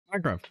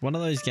Minecraft, one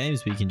of those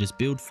games where you can just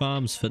build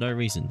farms for no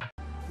reason.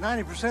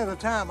 90% of the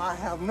time, I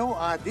have no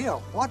idea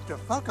what the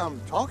fuck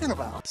I'm talking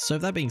about. So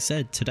that being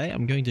said, today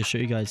I'm going to show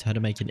you guys how to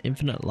make an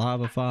infinite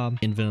lava farm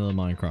in vanilla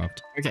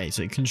Minecraft. Okay,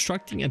 so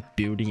constructing and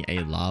building a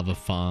lava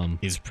farm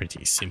is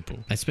pretty simple,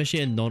 especially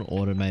a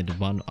non-automated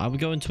one. I will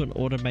go into an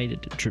automated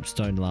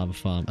dripstone lava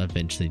farm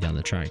eventually down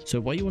the track. So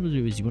what you want to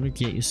do is you want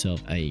to get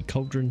yourself a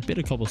cauldron, bit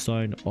of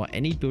cobblestone, or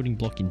any building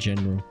block in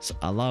general, so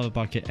a lava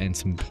bucket and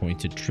some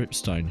pointed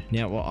dripstone.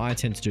 Now what I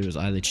tend to do is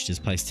I literally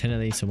just place 10 of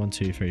these, so 1,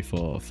 2, 3,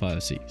 4,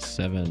 5, 6,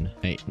 7,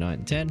 8,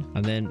 9, 10,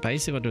 and then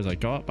basically what I do is I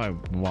go up by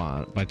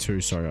 2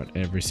 on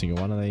every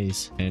single one of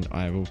these, and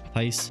I will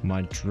place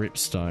my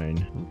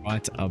dripstone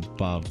right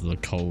above the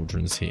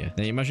cauldrons here.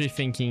 Now you must be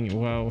thinking,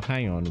 well,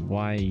 hang on,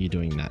 why are you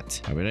doing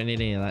that? We don't need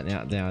any of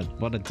that now.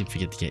 What I did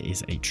forget to get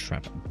is a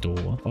trap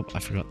door. Oh, I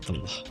forgot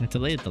I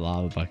deleted the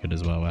lava bucket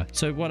as well.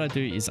 So what I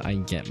do is I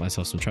get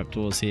myself some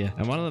trapdoors here,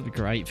 and one of the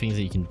great things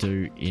that you can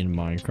do in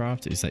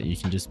Minecraft is that you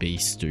can just be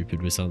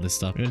stupid with some of this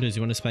stuff. What you want to do is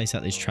you want to space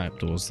out these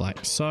trapdoors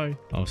like so.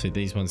 Obviously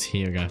these ones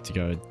here are going to have to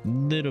go a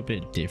little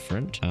bit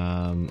different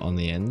on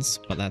the ends,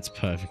 but that's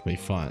perfectly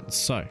fine.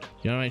 So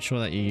you want to make sure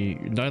that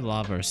no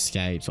lava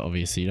escapes.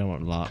 Obviously you don't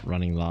want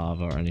running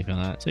lava or anything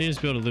like that, so you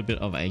just build a little bit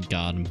of a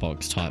garden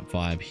box type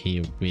vibe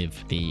here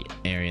with the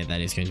area that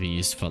is going to be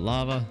used for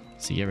lava.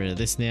 So you get rid of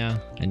this now,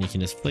 and you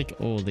can just flick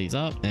all these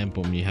up, and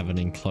boom, you have an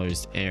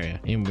enclosed area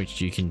in which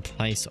you can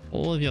place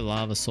all of your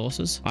lava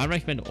sources. I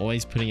recommend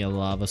always putting a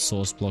lava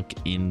source block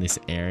in this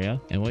area,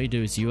 and what you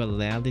do is you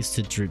allow this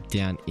to drip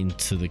down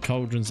into the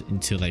cauldrons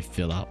until they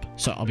fill up.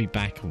 So I'll be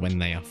back when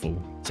they are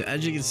full. So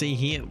as you can see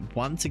here,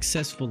 one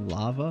successful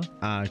lava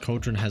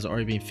cauldron has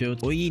already been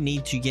filled. All you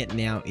need to get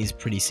now is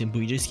pretty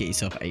simple. You just get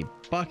yourself a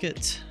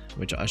bucket,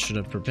 which I should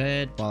have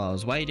prepared while I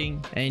was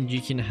waiting, and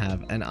you can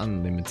have an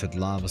unlimited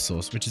lava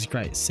source, which is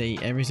great. See,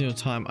 every single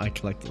time I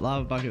collect a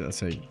lava bucket,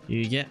 so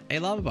you get a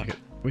lava bucket,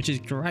 which is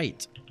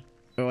great.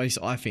 Or at least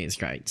I think it's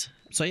great.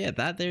 So yeah,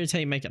 that there is how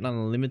you make an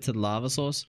unlimited lava source.